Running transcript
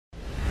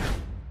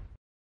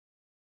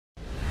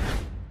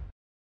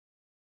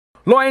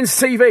Lions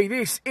TV,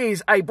 this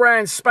is a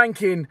brand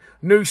spanking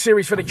new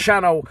series for the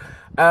channel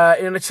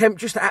in an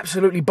attempt just to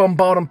absolutely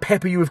bombard and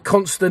pepper you with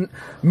constant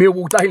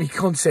Millwall daily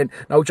content.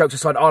 No jokes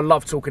aside, I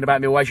love talking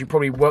about Millwall, as you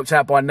probably worked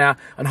out by now,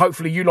 and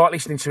hopefully you like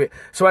listening to it.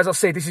 So as I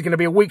said, this is going to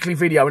be a weekly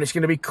video and it's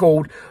going to be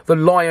called The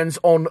Lions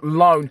on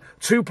Loan.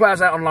 2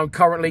 players out on loan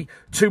currently,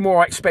 2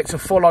 more I expect to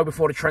follow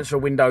before the transfer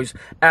window's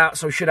out,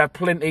 so we should have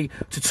plenty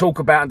to talk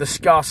about and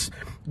discuss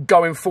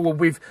going forward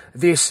with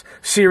this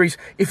series.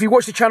 If you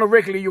watch the channel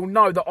regularly, you'll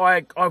know that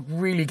I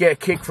really get a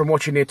kick from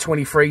watching the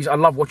 23s. I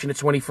love watching the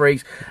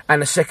 23s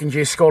and the second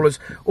year scholars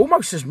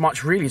almost as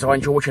much really as I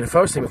enjoy watching the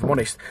first team, if I'm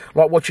honest.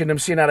 Like watching them,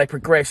 seeing how they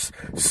progress,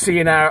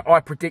 seeing how I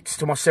predict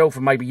to myself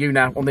and maybe you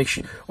now on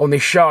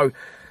this show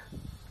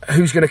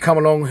who's going to come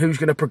along, who's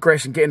going to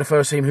progress and get in the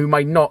first team, who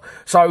may not.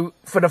 So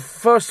for the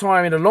first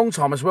time in a long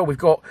time as well, we've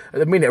got at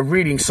the minute a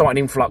really exciting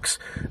influx.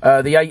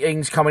 The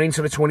 18s coming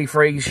into the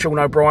 23s, Sean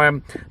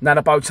O'Brien,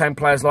 Nana Boateng,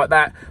 players like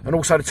that, and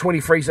also the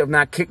 23s that have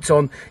now kicked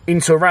on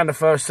into around the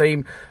first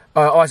team.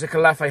 Isaac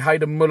Alafe,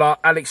 Hayden Muller,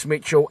 Alex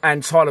Mitchell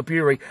and Tyler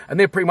Bury, and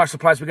they're pretty much the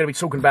players we're going to be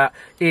talking about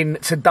in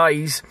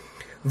today's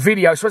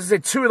video. So as I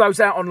said, 2 of those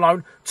out on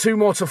loan, 2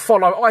 more to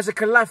follow. Isaac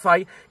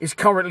Alafe is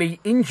currently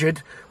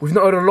injured. We've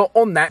not heard a lot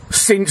on that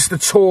since the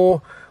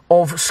tour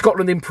of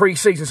Scotland in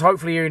pre-season, so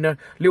hopefully hearing a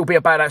little bit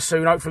about that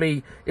soon.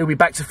 Hopefully he'll be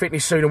back to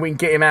fitness soon and we can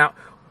get him out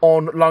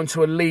on loan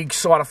to a league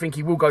side. I think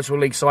he will go to a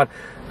league side.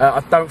 I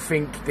don't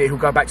think that he'll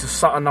go back to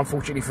Sutton,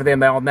 unfortunately for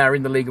them. They are now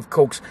in the League of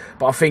Cogs,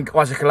 but I think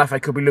Isaac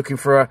Alafe could be looking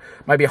for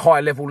maybe a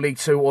higher level League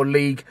 2 or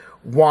League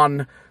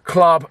 1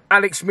 club.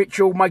 Alex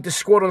Mitchell made the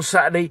squad on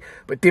Saturday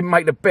but didn't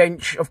make the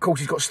bench. Of course,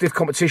 he's got stiff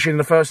competition in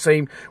the first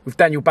team with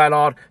Daniel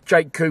Ballard,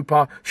 Jake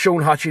Cooper,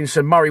 Sean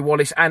Hutchinson, Murray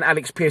Wallace and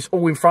Alex Pearce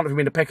all in front of him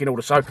in the pecking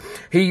order. So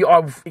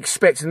I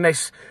expect,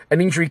 unless an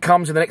injury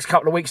comes in the next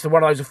couple of weeks to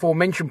one of those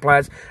aforementioned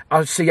players,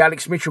 I see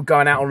Alex Mitchell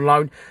going out on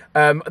loan.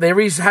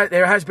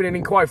 There has been an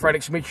inquiry for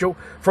Alex Mitchell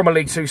from a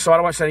League 2 side.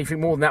 I won't say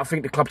anything more than that. I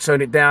think the club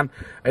turned it down.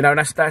 You know, and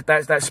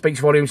that speaks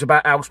volumes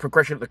about Al's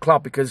progression at the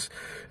club, because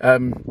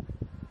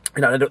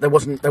you know, they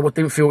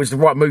didn't feel it was the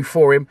right move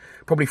for him.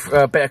 Probably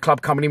a better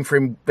club coming in for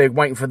him. They're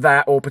waiting for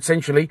that, or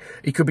potentially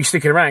he could be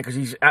sticking around because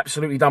he's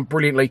absolutely done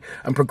brilliantly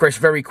and progressed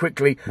very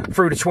quickly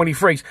through the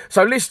 23s.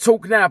 So let's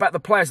talk now about the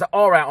players that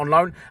are out on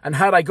loan and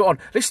how they got on.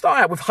 Let's start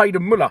out with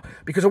Hayden Muller,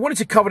 because I wanted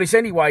to cover this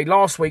anyway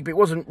last week, but it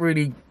wasn't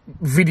really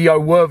video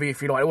worthy,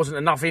 if you like. There wasn't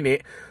enough in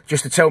it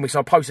just to tell me, so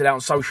I posted it out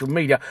on social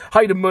media.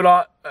 Hayden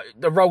Muller,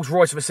 the Rolls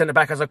Royce of a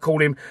centre-back, as I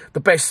call him, the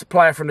best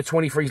player from the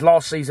 23s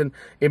last season,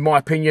 in my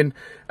opinion.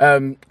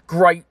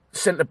 Great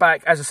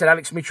centre-back. As I said,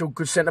 Alex Mitchell,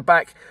 good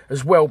centre-back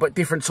as well, but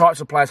different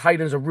types of players.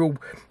 Hayden's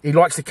he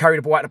likes to carry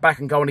the ball out the back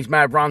and go on his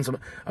mad runs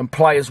and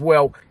play as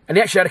well. And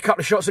he actually had a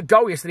couple of shots at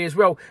goal yesterday as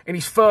well in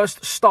his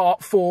first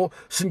start for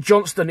St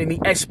Johnstone in the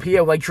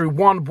SPL. They drew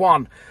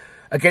 1-1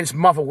 against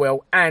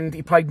Motherwell, and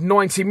he played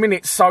 90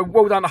 minutes. So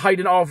well done to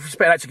Hayden. I expect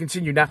that to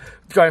continue now.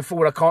 Going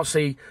forward, I can't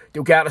see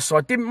he'll get out of the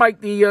side. Didn't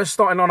make the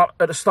starting lineup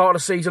at the start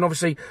of the season.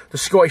 Obviously, the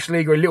Scottish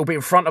League are a little bit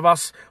in front of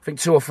us. I think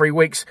 2 or 3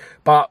 weeks,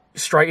 but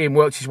straight in,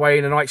 worked his way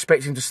in, and I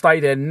expect him to stay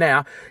there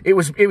now. It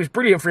was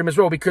brilliant for him as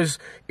well, because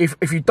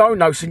if you don't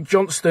know, St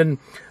Johnstone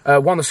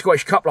won the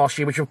Scottish Cup last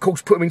year, which of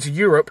course put them into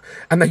Europe,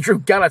 and they drew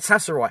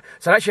Galatasaray.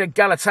 So they actually had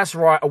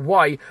Galatasaray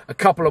away a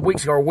couple of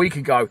weeks ago, or a week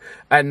ago,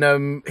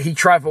 and he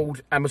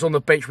travelled and was on the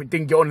bench but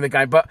didn't get on in the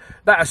game. But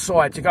that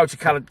aside, to go to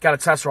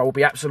Galatasaray will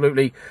be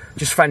absolutely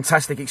just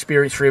fantastic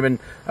experience for him,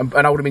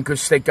 and hold him in good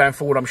stead going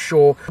forward, I'm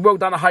sure. Well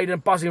done to Hayden,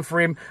 buzzing for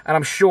him, and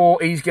I'm sure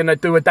he's going to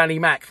do a Danny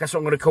Mac. That's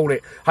what I'm going to call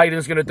it.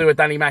 Hayden's going to do a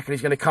Danny Mac, and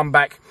he's going to come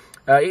back.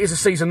 It is a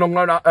season-long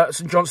loan at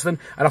St Johnstone,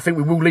 and I think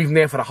we will leave him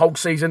there for the whole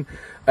season,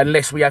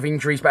 unless we have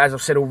injuries. But as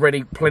I've said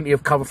already, plenty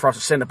of cover for us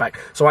at centre-back.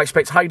 So I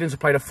expect Hayden to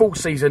play the full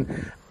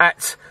season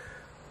at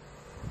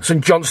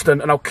St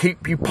Johnstone, and I'll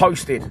keep you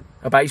posted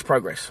about his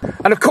progress.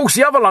 And of course,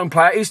 the other loan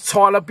player is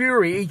Tyler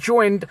Bury. He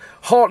joined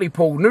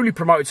Hartlepool, newly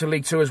promoted to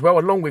League 2 as well,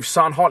 along with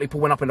Sutton. Hartlepool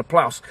went up in the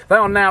playoffs. They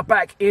are now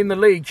back in the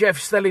league. Jeff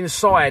Stelling's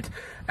side,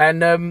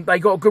 and they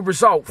got a good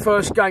result.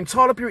 First game,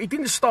 Tyler Bury, he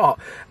didn't start,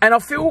 and I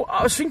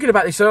was thinking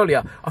about this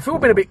earlier. I feel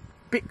I've been a bit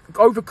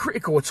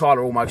overcritical of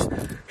Tyler almost.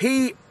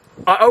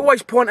 I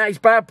always point out his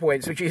bad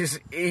points, which is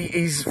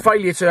his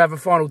failure to have a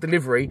final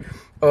delivery,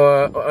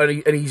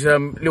 and he's a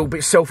little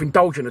bit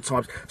self-indulgent at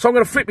times. So I'm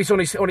going to flip this on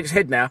its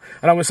head now,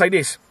 and I'm going to say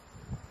this.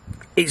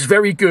 It's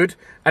very good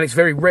and it's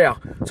very rare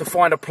to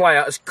find a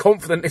player as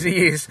confident as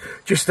he is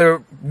just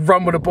to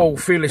run with the ball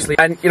fearlessly.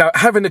 And, you know,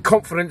 having the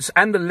confidence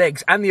and the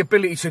legs and the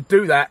ability to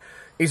do that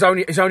is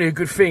only a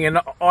good thing. And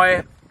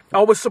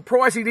I was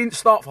surprised he didn't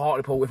start for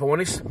Hartlepool, if I'm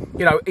honest.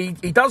 You know,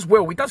 he does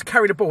well. He does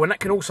carry the ball, and that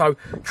can also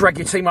drag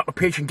your team up the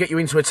pitch and get you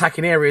into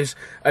attacking areas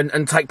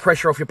and take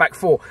pressure off your back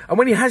 4. And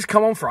when he has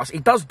come on for us, he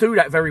does do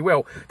that very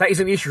well. That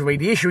isn't the issue for me.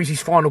 The issue is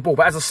his final ball.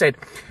 But as I said,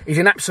 he's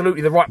in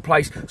absolutely the right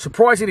place.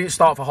 Surprised he didn't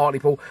start for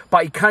Hartlepool,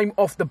 but he came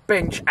off the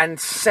bench and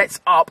set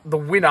up the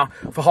winner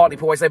for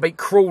Hartlepool as they beat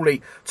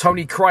Crawley.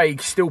 Tony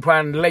Craig, still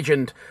playing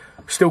legend,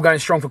 still going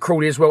strong for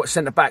Crawley as well at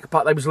centre-back,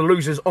 but they was the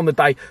losers on the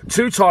day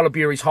to Tyler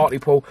Bury's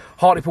Hartlepool.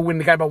 Hartlepool win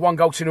the game by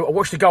 1-0. I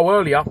watched the goal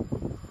earlier.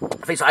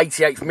 I think it's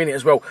 88th minute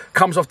as well.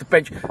 Comes off the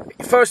bench.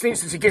 First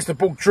instance, he gets the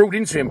ball drilled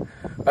into him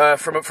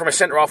from a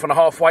centre-half on the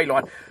halfway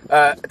line.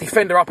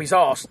 Defender up his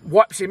arse,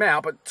 wipes him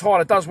out, but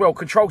Tyler does well,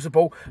 controls the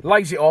ball,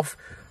 lays it off.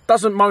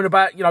 Doesn't moan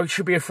about, you know, it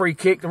should be a free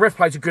kick. The ref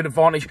plays a good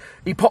advantage.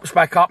 He pops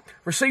back up,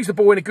 receives the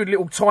ball in a good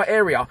little tight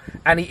area,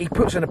 and he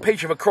puts in a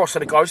peach of a cross to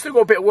the goal. Still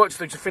got a bit of work to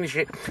do to finish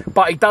it,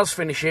 but he does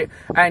finish it.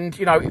 And,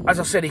 you know, as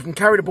I said, he can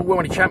carry the ball well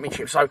in the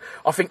Championship. So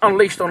I think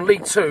unleashed on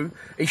League 2,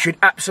 he should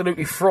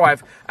absolutely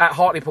thrive at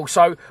Hartlepool.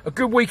 So a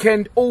good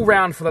weekend all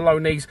round for the low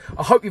knees.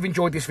 I hope you've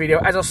enjoyed this video.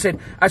 As I said,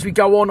 as we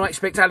go on, I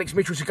expect Alex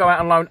Mitchell to go out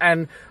on loan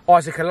and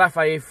Isaac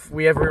Alafe, if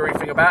we ever hear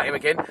anything about him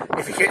again,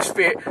 if he gets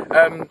fit.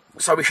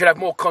 So we should have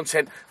more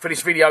content for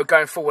this video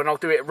going forward, and I'll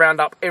do it round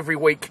up every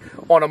week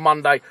on a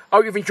Monday. I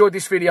hope you've enjoyed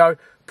this video.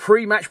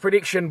 Pre-match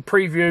prediction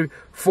preview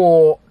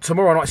for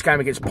tomorrow night's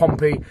game against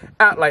Pompey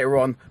out later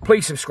on.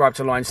 Please subscribe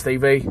to Lions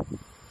TV.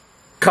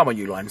 Come on,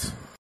 you Lions.